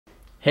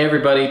Hey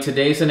everybody,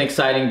 today's an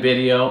exciting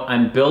video.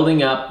 I'm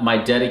building up my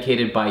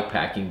dedicated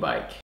bikepacking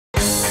bike.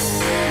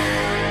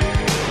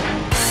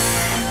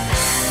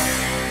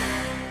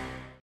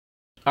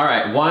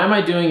 Alright, why am I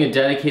doing a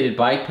dedicated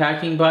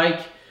bikepacking bike?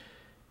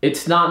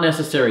 It's not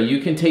necessary. You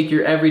can take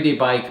your everyday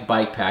bike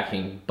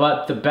bikepacking,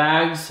 but the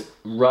bags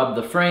rub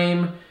the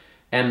frame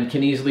and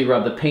can easily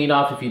rub the paint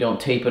off if you don't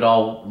tape it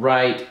all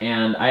right.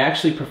 And I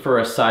actually prefer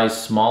a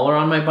size smaller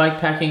on my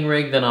bikepacking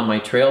rig than on my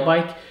trail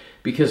bike,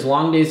 because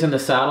long days in the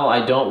saddle,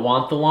 I don't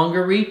want the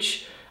longer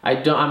reach.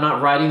 I'm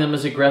not riding them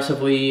as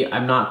aggressively.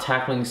 I'm not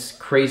tackling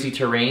crazy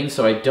terrain,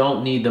 so I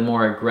don't need the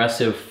more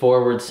aggressive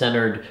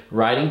forward-centered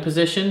riding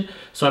position.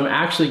 So I'm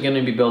actually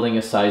gonna be building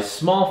a size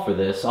small for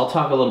this. I'll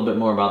talk a little bit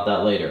more about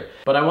that later.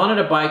 But I wanted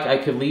a bike I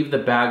could leave the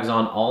bags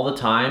on all the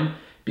time,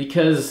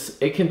 because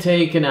it can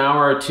take an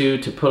hour or two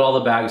to put all the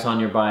bags on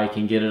your bike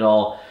and get it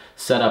all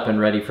set up and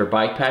ready for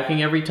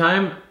bikepacking every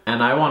time.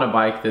 And I want a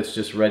bike that's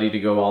just ready to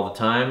go all the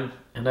time.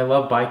 And I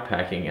love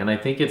bikepacking, and I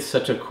think it's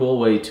such a cool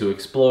way to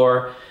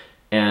explore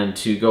and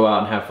to go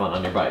out and have fun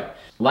on your bike.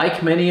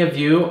 Like many of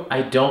you,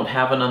 I don't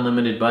have an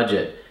unlimited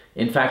budget.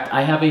 In fact,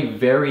 I have a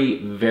very,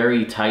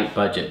 very tight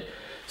budget.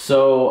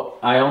 So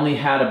I only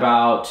had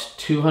about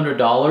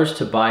 $200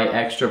 to buy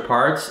extra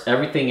parts.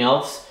 Everything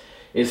else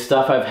is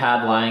stuff I've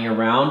had lying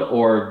around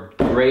or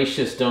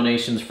gracious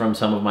donations from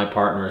some of my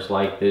partners,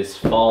 like this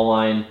fall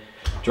line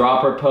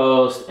dropper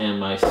post and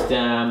my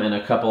stem and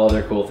a couple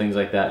other cool things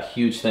like that.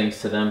 Huge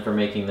thanks to them for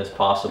making this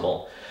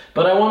possible.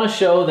 But I want to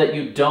show that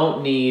you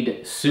don't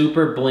need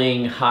super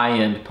bling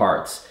high-end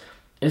parts.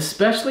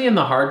 Especially in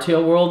the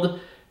hardtail world,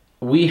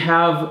 we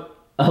have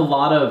a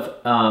lot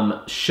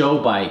of show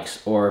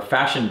bikes or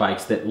fashion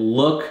bikes that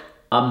look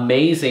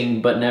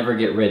amazing but never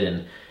get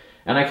ridden.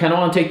 And I kind of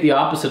want to take the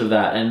opposite of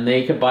that and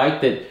make a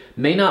bike that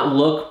may not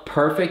look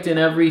perfect in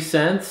every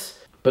sense,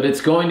 but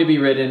it's going to be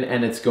ridden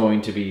and it's going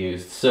to be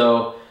used.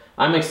 So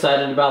I'm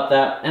excited about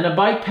that. And a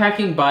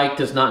bikepacking bike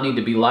does not need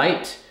to be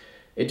light.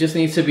 It just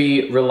needs to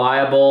be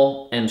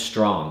reliable and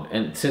strong.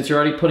 And since you're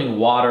already putting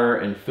water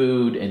and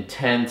food and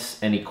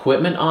tents and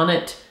equipment on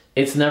it,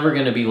 it's never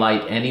gonna be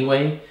light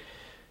anyway.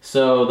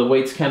 So the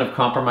weight's kind of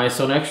compromised.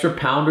 So an extra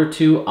pound or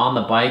two on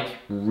the bike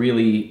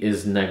really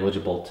is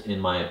negligible in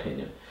my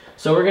opinion.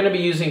 So we're gonna be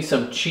using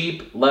some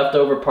cheap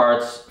leftover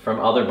parts from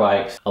other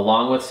bikes,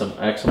 along with some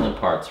excellent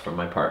parts from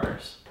my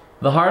partners.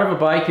 The heart of a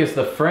bike is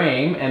the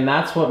frame, and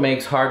that's what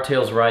makes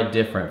Hardtail's ride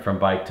different from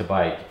bike to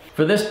bike.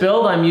 For this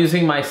build, I'm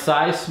using my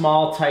size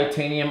small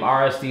titanium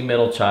RSD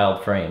middle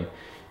child frame.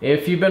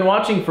 If you've been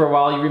watching for a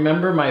while, you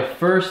remember my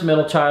first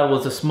middle child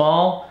was a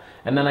small,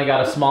 and then I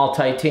got a small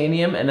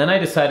titanium, and then I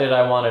decided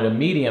I wanted a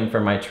medium for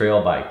my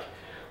trail bike.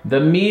 The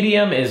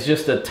medium is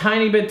just a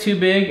tiny bit too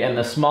big and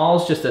the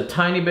small is just a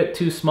tiny bit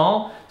too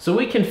small. So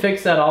we can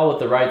fix that all with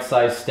the right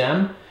size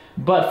stem.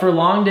 But for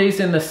long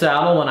days in the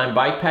saddle when I'm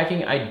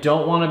bikepacking, I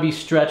don't want to be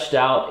stretched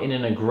out in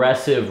an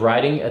aggressive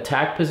riding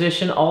attack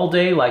position all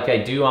day like I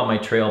do on my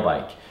trail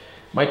bike.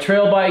 My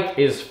trail bike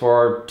is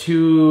for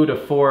 2 to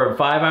 4 and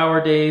 5 hour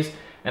days,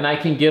 and I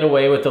can get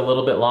away with a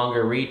little bit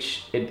longer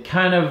reach. It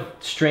kind of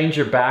strains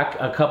your back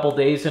a couple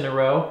days in a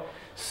row.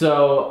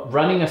 So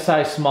running a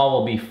size small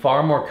will be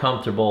far more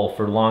comfortable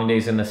for long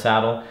days in the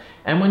saddle.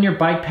 And when you're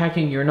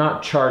bikepacking, you're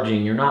not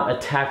charging, you're not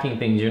attacking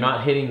things, you're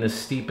not hitting the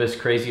steepest,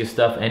 craziest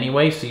stuff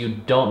anyway, so you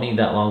don't need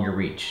that longer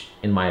reach,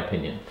 in my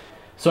opinion.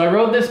 So I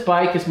rode this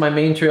bike as my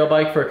main trail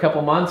bike for a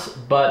couple months,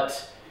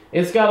 but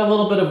it's got a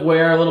little bit of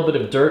wear, a little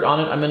bit of dirt on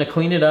it. I'm gonna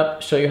clean it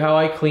up, show you how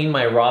I clean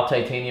my raw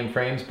titanium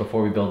frames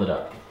before we build it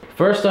up.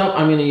 First up,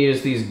 I'm gonna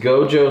use these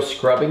Gojo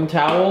scrubbing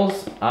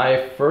towels.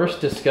 I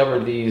first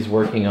discovered these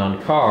working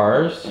on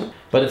cars,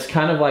 but it's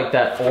kind of like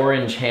that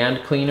orange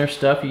hand cleaner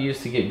stuff you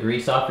use to get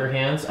grease off your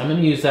hands. I'm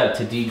gonna use that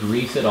to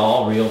degrease it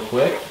all real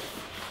quick.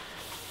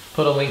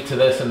 Put a link to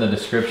this in the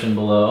description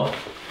below.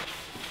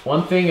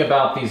 One thing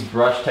about these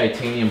brushed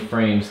titanium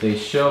frames, they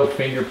show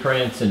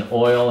fingerprints and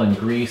oil and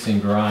grease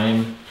and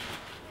grime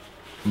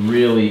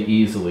really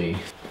easily.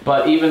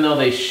 But even though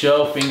they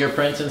show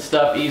fingerprints and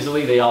stuff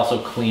easily, they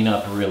also clean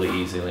up really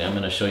easily. I'm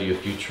gonna show you a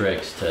few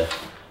tricks to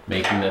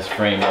making this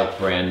frame look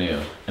brand new.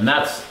 And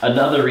that's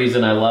another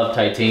reason I love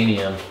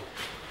titanium.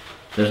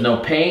 There's no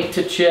paint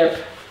to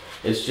chip,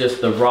 it's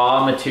just the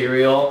raw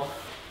material,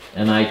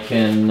 and I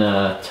can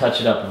touch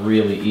it up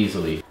really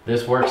easily.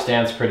 This work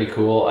stand's pretty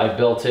cool. I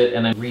built it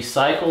and I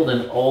recycled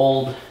an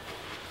old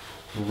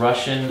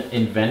Russian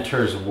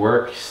inventor's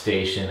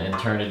workstation and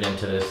turned it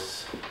into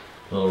this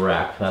little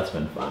rack. That's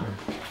been fun.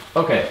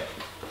 Okay,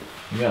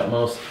 we got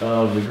most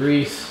of the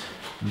grease,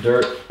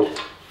 dirt,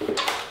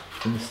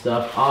 and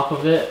stuff off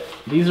of it.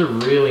 These are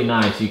really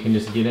nice. You can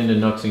just get into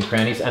nooks and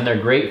crannies, and they're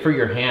great for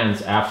your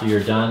hands after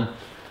you're done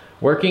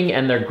working,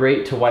 and they're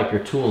great to wipe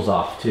your tools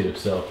off too.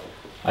 So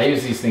I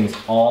use these things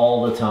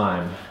all the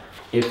time.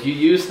 If you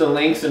use the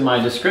links in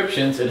my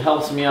descriptions, it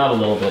helps me out a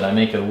little bit. I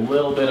make a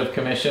little bit of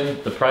commission.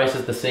 The price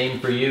is the same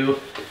for you.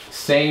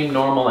 Same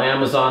normal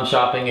Amazon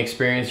shopping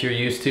experience you're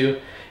used to.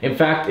 In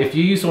fact, if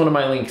you use one of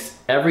my links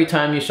every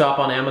time you shop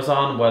on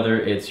Amazon, whether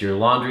it's your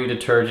laundry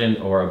detergent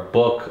or a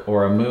book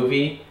or a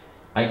movie,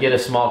 I get a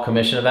small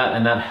commission of that,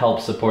 and that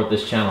helps support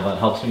this channel. That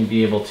helps me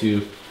be able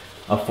to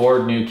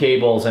afford new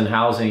cables and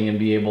housing and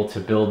be able to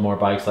build more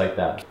bikes like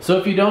that. So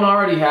if you don't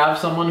already have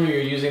someone who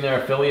you're using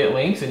their affiliate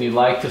links and you'd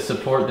like to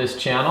support this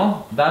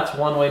channel, that's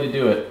one way to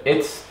do it.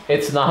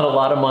 It's not a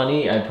lot of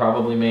money. I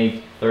probably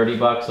make 30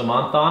 bucks a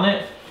month on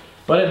it,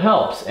 but it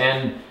helps.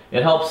 And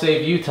it helps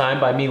save you time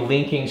by me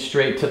linking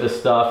straight to the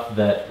stuff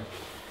that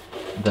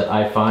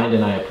I find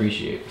and I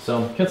appreciate.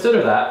 So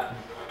consider that.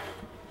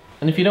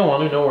 And if you don't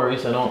want to, no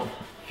worries. I don't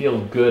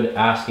feel good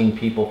asking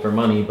people for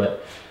money,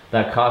 but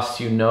that costs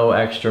you no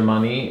extra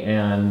money,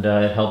 and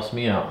it helps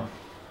me out.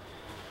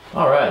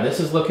 All right,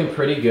 this is looking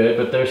pretty good,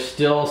 but there's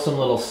still some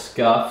little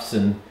scuffs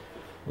and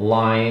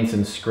lines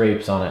and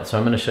scrapes on it. So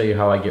I'm gonna show you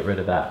how I get rid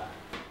of that.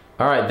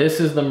 All right,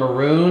 this is the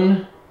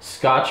maroon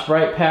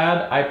Scotch-Brite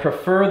pad. I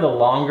prefer the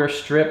longer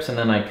strips, and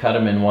then I cut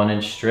them in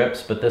 1-inch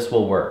strips, but this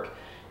will work.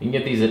 You can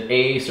get these at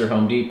Ace or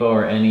Home Depot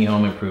or any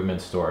home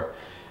improvement store.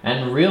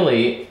 And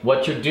really,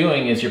 what you're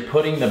doing is you're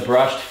putting the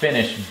brushed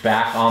finish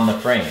back on the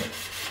frame.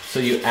 So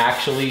you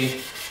actually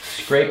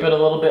scrape it a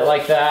little bit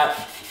like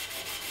that.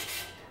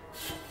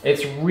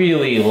 It's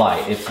really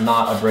light. It's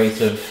not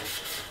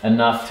abrasive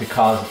enough to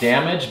cause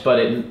damage, but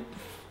it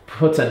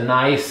puts a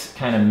nice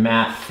kind of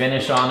matte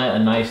finish on it, a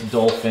nice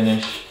dull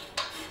finish,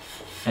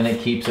 and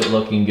it keeps it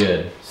looking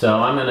good. So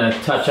I'm gonna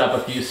touch up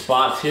a few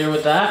spots here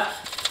with that.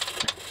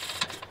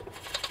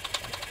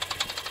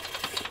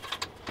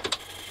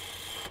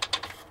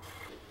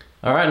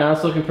 All right, now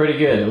it's looking pretty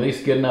good, at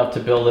least good enough to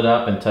build it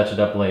up and touch it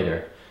up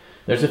later.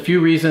 There's a few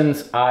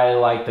reasons I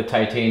like the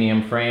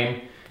titanium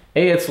frame.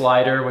 A, it's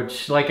lighter,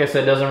 which like I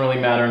said, doesn't really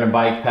matter in a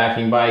bike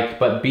packing bike,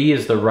 but B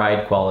is the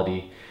ride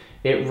quality.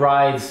 It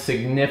rides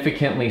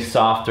significantly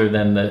softer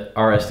than the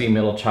RSD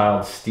middle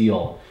child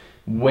steel.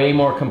 Way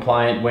more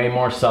compliant, way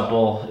more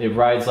supple. It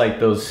rides like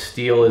those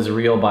steel is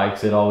real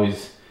bikes that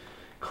always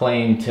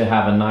claim to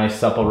have a nice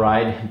supple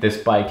ride. This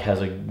bike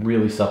has a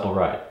really supple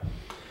ride.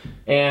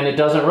 And it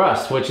doesn't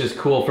rust, which is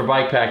cool for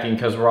bike packing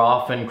because we're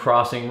often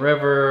crossing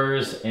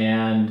rivers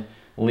and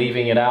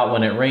leaving it out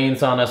when it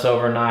rains on us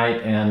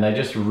overnight, and I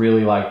just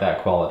really like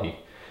that quality.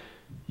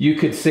 You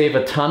could save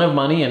a ton of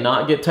money and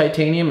not get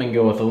titanium and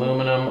go with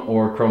aluminum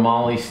or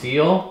chromoly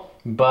steel,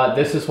 but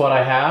this is what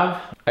I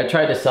have. I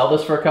tried to sell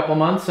this for a couple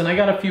months and I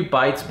got a few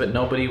bites, but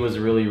nobody was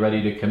really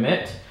ready to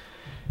commit.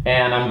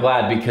 And I'm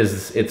glad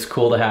because it's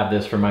cool to have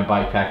this for my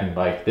bike packing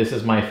bike. This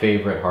is my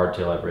favorite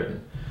hardtail I've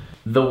ridden.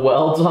 The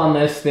welds on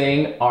this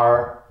thing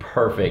are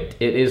perfect.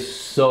 It is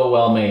so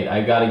well made.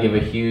 I gotta give a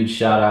huge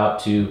shout out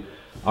to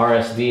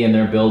RSD and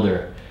their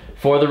builder.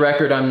 For the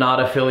record, I'm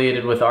not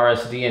affiliated with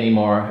RSD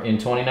anymore. In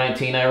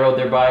 2019, I rode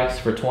their bikes.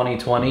 For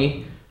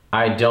 2020,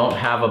 I don't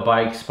have a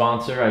bike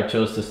sponsor. I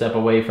chose to step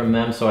away from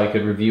them so I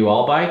could review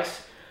all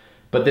bikes.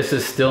 But this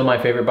is still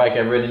my favorite bike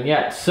I've ridden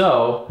yet,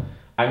 so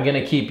I'm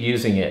gonna keep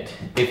using it.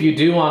 If you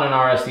do want an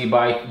RSD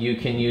bike, you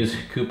can use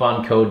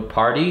coupon code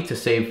PARTY to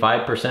save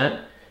 5%.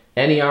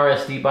 Any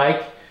RSD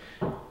bike.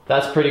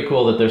 That's pretty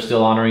cool that they're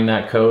still honoring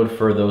that code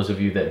for those of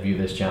you that view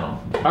this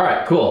channel. All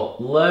right, cool.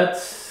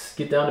 Let's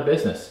get down to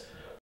business.